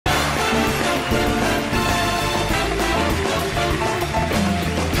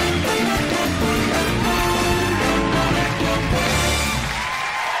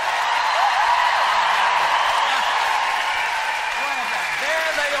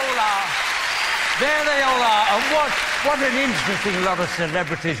There they all are, and what an interesting lot of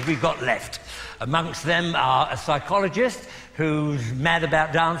celebrities we've got left. Amongst them are a psychologist who's mad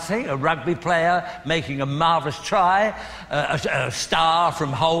about dancing, a rugby player making a marvellous try, a star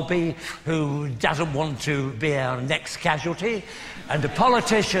from Holby who doesn't want to be our next casualty, and a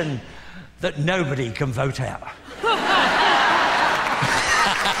politician that nobody can vote out.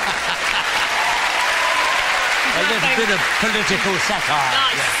 There's a bit of political satire.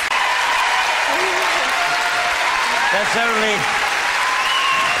 Nice. Yeah. That's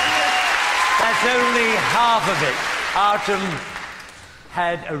only half of it. Artem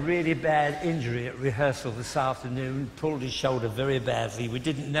had a really bad injury at rehearsal this afternoon, pulled his shoulder very badly. We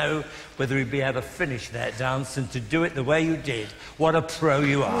didn't know whether he'd be able to finish that dance, and to do it the way you did, what a pro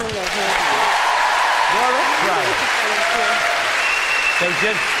you are. What a pro. So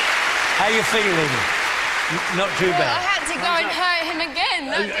just, how you feeling? Not too bad. I had to go and hurt him again.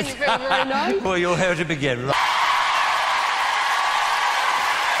 That didn't feel very nice. Well, you'll hurt him again. Right.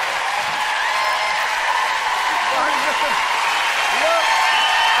 Wonderful. Look,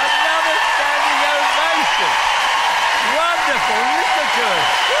 another standing ovation. Wonderful. Listen to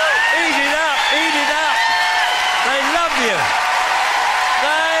us. Eat it up. Eat it up. They love you.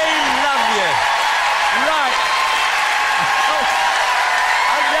 They love you. Right.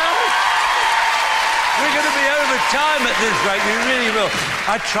 We're going to be over time at this rate, we really will.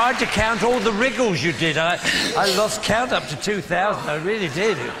 I tried to count all the wriggles you did. I lost count up to 2,000, I really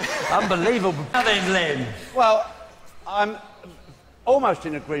did. Unbelievable. Now then, Len. Well, I'm almost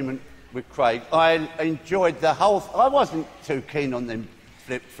in agreement with Craig. I enjoyed the whole... I wasn't too keen on them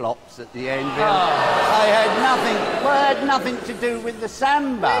flip-flops at the end. I had nothing to do with the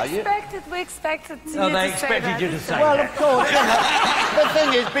samba. We expected They expected you to say Well, that. of course, you know. The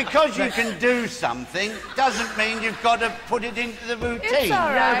thing is, because you can do something, doesn't mean you've got to put it into the routine. It's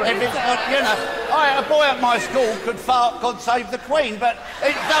all right. If it's not, you know... a boy at my school could fart God Save the Queen, but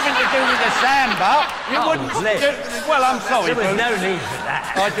it's nothing to do with the samba. You wouldn't... Well, I'm sorry, There was Bruce. no need for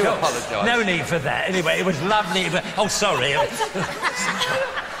that. I do apologise. No need for that. Anyway, it was lovely, but... Oh, sorry.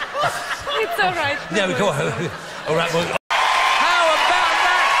 It's all right. No, go on. All right, well... How about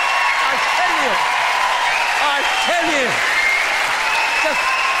that? I tell you. Just...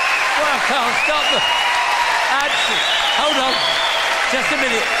 Well, I can't stop them. Actually, hold on. Just a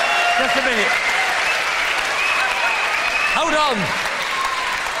minute. Just a minute. Hold on.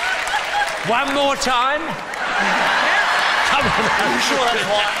 One more time. Come on. I'm sure that's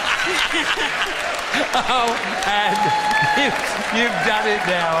right. Oh, and you've done it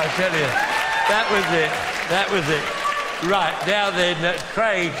now, I tell you. That was it. That was it. Right, now then,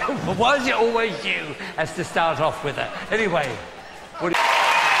 Craig, why is it always you has to start off with that? Anyway, what are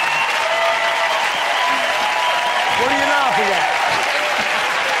you laughing at?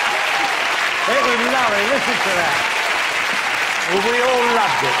 It was lovely, listen to that. Well, we all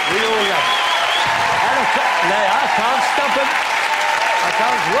loved it. We all loved it. And I can't stop them. I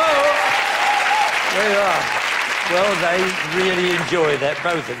can't. Whoa! There you are. Well, they really enjoy that,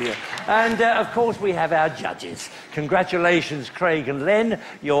 both of you. And, of course, we have our judges. Congratulations, Craig and Len.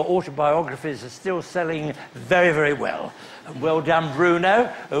 Your autobiographies are still selling very, very well. And well done,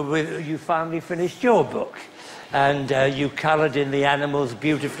 Bruno. You finally finished your book. And you coloured in the animals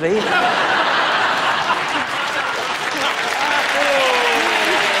beautifully.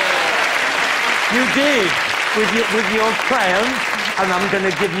 You did, with your crayons, and I'm going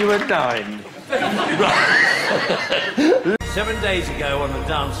to give you a 9. Right. 7 days ago on the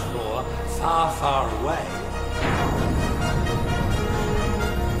dance floor, far, far away.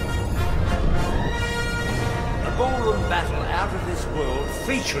 A ballroom battle out of this world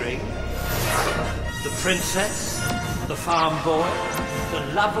featuring the princess, the farm boy, the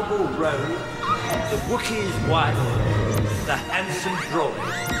lovable rogue, the Wookiee's wife, the handsome droid.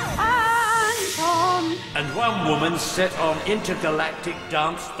 And one woman set on intergalactic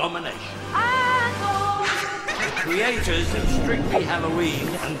dance domination. The creators of Strictly Halloween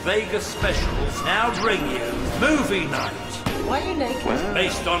and Vegas Specials now bring you Movie Night. Why are you naked?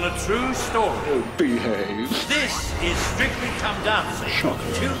 Based on a true story. Oh, behave. This is Strictly Come Dancing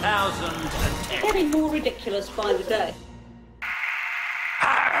 2010. Getting more ridiculous by the day.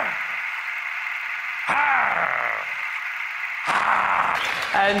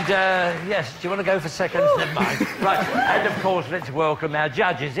 And, yes, do you want to go for seconds? Never mind. Right, and of course, let's welcome our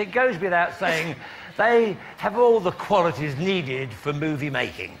judges. It goes without saying, they have all the qualities needed for movie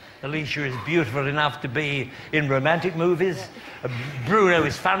making. Alicia is beautiful enough to be in romantic movies. Bruno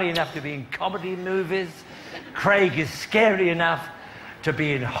is funny enough to be in comedy movies. Craig is scary enough to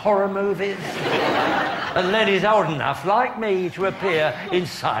be in horror movies. And Len is old enough, like me, to appear in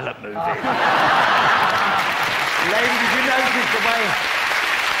silent movies. Lady, did you notice the way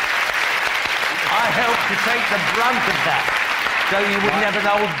I helped to take the brunt of that? So you wouldn't have an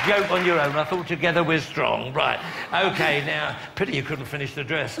old joke on your own. I thought together we're strong. Right. OK, now, pity you couldn't finish the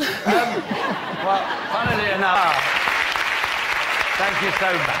dress. Well, funnily enough... Thank you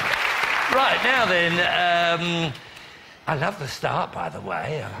so much. Right, now then, I love the start, by the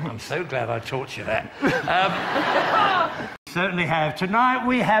way. I'm so glad I taught you that. Certainly have. Tonight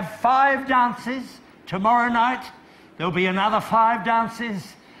we have 5 dances. Tomorrow night there'll be another 5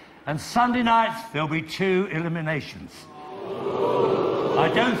 dances. And Sunday night there'll be 2 eliminations. I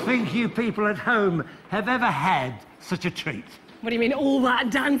don't think you people at home have ever had such a treat. What do you mean, all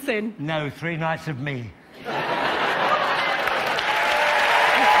that dancing? No, 3 nights of me.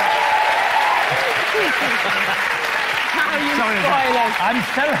 Sorry, I'm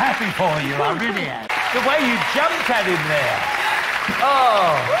so happy for you, I really am. The way you jumped at him there.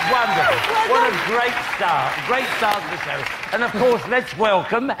 Oh, wonderful. What a great start. Great start to the show. And, of course, let's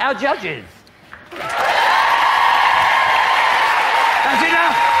welcome our judges. That's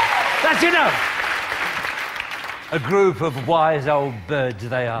enough. That's enough. A group of wise old birds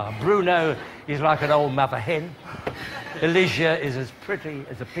they are. Bruno is like an old mother hen. Alicia is as pretty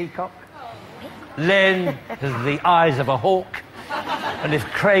as a peacock. Len has the eyes of a hawk. And if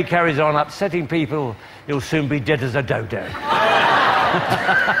Craig carries on upsetting people, he'll soon be dead as a dodo.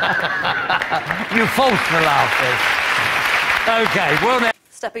 You forced the laughter. OK, well now...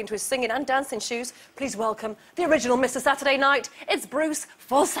 Stepping into his singing and dancing shoes, please welcome the original Mr. Saturday Night. It's Bruce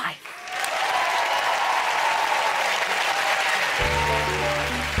Forsyth.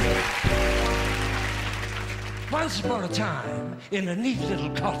 Once upon a time, in a neat little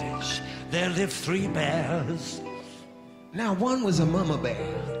cottage, there lived 3 bears. Now one was a mama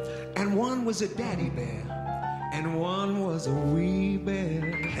bear, and one was a daddy bear, and one was a wee bear.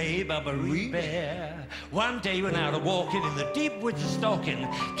 Hey, Baba Wee Bear. One day when out a walking in the deep woods of Stalking,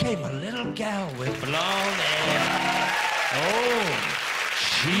 came a little gal with blonde hair. Oh,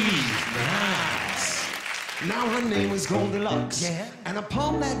 she's nice. Now her name was Goldilocks, Yeah? and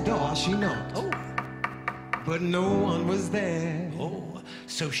upon that door she knocked. Oh. But no one was there. Oh,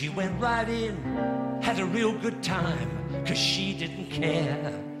 so she went right in, had a real good time, 'cause she didn't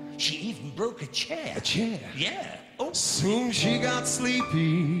care. She even broke a chair. A chair? Yeah. Oh. Soon she got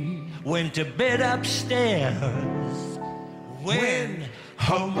sleepy. Went to bed upstairs. When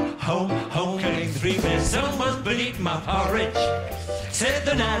home came 3 bears. Someone's been eating my porridge, said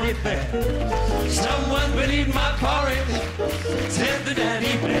the daddy bear. Someone's been eating my porridge, said the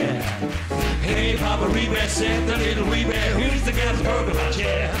daddy bear. Hey, Papa Wee Bear, said the little wee bear. Who's the gal who broke my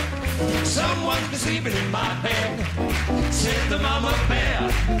chair? Someone's been sleeping in my bed, said the mama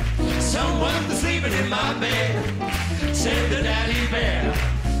bear. Someone's been sleeping in my bed, said the daddy bear.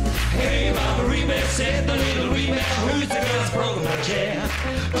 Hey, Papa Wee Bear, said the little wee bear. Who's the girl who's broken my chair?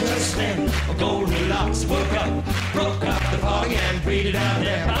 Just then, Goldilocks woke up, broke up the party and beat it out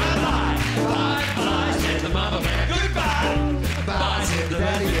there. Bye-bye, bye-bye, said the mama bear. Goodbye, bye, said the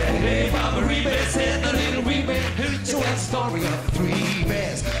daddy bear. Hey, Papa Wee Bear, said the little wee bear. Who's the well story of 3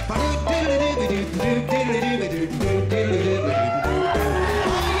 bears? Oh,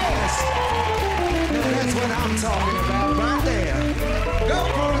 yes, that's what I'm talking about right there. Go,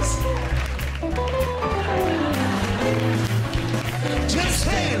 Bruce. Just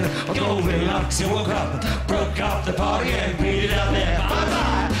then, Goldilocks woke up, broke up the party and beat it out there.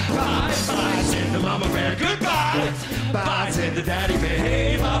 Bye-bye, bye-bye, said the mama bear. Goodbye, bye, said the daddy bear.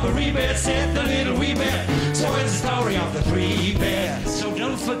 Hey, Papa Wee Bear, said the little wee bear. So it's the story of the 3 bears. So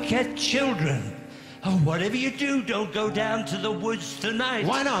don't forget, children. Oh, whatever you do, don't go down to the woods tonight.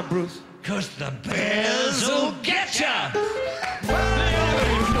 Why not, Bruce? 'Cause the bears will get ya!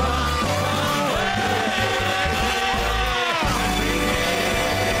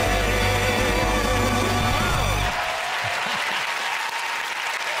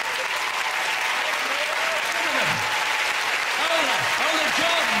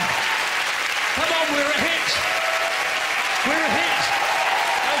 Jordan! Come on, we're a hit! We're a hit!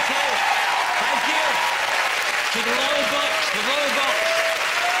 Okay, thank you. To the royal box, the royal box.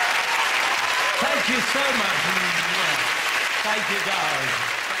 Thank you so much. Thank you, guys.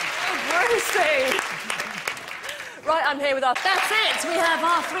 Brucey! Right, I'm here with our... That's it! We have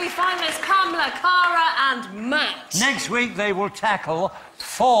our 3 finalists, Pamela, Cara and Matt. Next week, they will tackle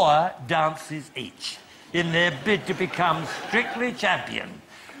 4 dances each in their bid to become Strictly champion.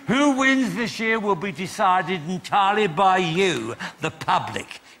 Who wins this year will be decided entirely by you, the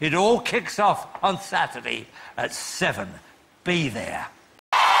public. It all kicks off on Saturday at 7. Be there.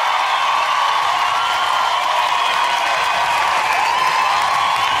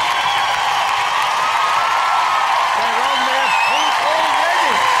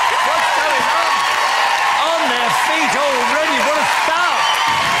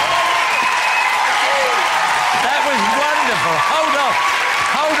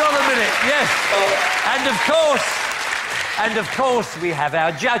 And of course, we have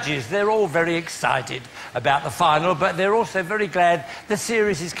our judges. They're all very excited about the final, but they're also very glad the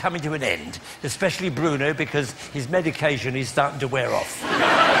series is coming to an end, especially Bruno, because his medication is starting to wear off.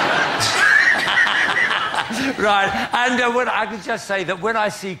 Right, and I can just say that when I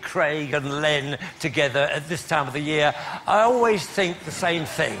see Craig and Len together at this time of the year, I always think the same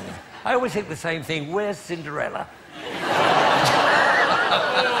thing. Where's Cinderella?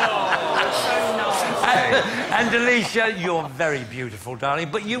 And Alicia, you're very beautiful, darling,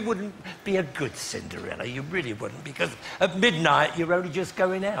 but you wouldn't be a good Cinderella. You really wouldn't, because at midnight you're only just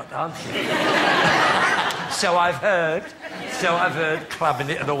going out, aren't you? So I've heard, clubbing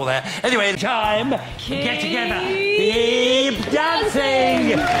it and all that. Anyway, time to get together. Keep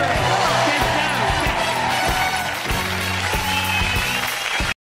dancing!